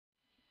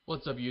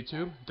What's up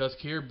YouTube? Dusk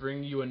here,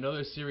 bringing you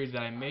another series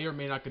that I may or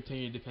may not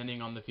continue depending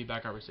on the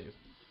feedback I receive.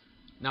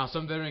 Now,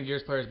 some veteran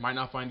Gears players might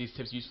not find these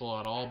tips useful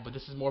at all, but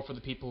this is more for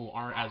the people who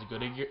aren't as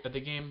good at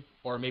the game,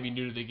 or maybe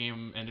new to the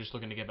game and just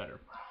looking to get better.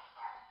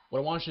 What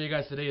I want to show you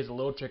guys today is a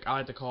little trick I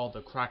like to call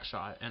the crack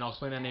shot, and I'll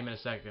explain that name in a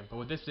second. But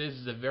what this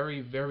is a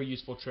very, very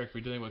useful trick for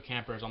dealing with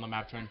campers on the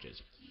map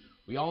trenches.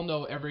 We all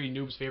know every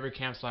noob's favorite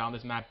campsite on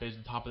this map is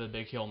the top of the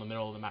big hill in the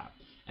middle of the map.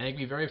 And it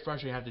can be very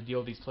frustrating to have to deal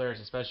with these players,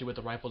 especially with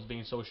the rifles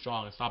being so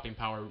strong and stopping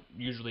power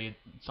usually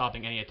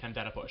stopping any attempt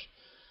at a push.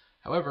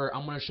 However,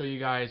 I'm going to show you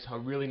guys a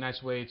really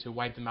nice way to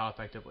wipe them out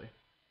effectively.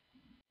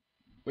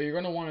 What you're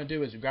going to want to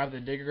do is grab the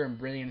digger and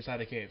bring it inside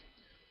the cave.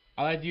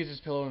 I like to use this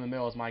pillow in the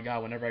middle as my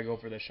guide whenever I go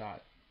for this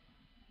shot.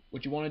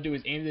 What you want to do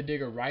is aim the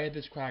digger right at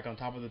this crack on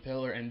top of the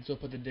pillar, and this will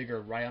put the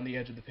digger right on the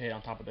edge of the pit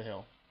on top of the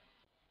hill.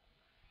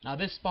 Now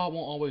this spot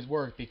won't always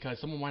work because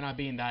someone might not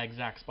be in that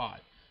exact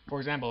spot. For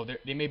example,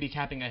 they may be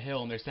capping a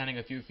hill and they're standing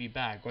a few feet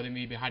back, or they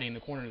may be hiding in the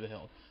corner of the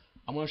hill.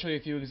 I'm going to show you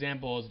a few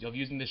examples of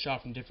using this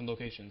shot from different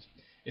locations.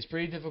 It's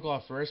pretty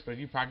difficult at first, but if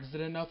you practice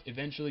it enough,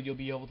 eventually you'll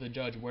be able to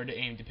judge where to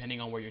aim depending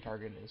on where your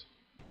target is.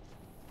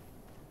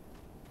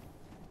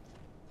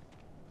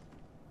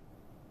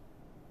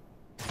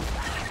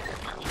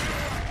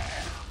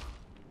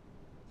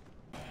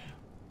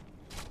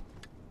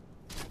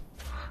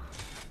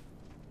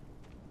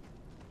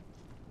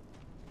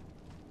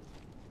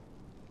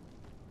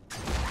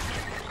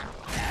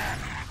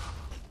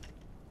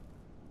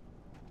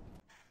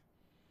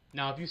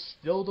 Now, if you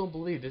still don't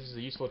believe this is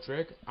a useful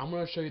trick, I'm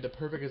going to show you the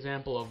perfect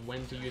example of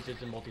when to use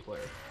this in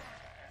multiplayer.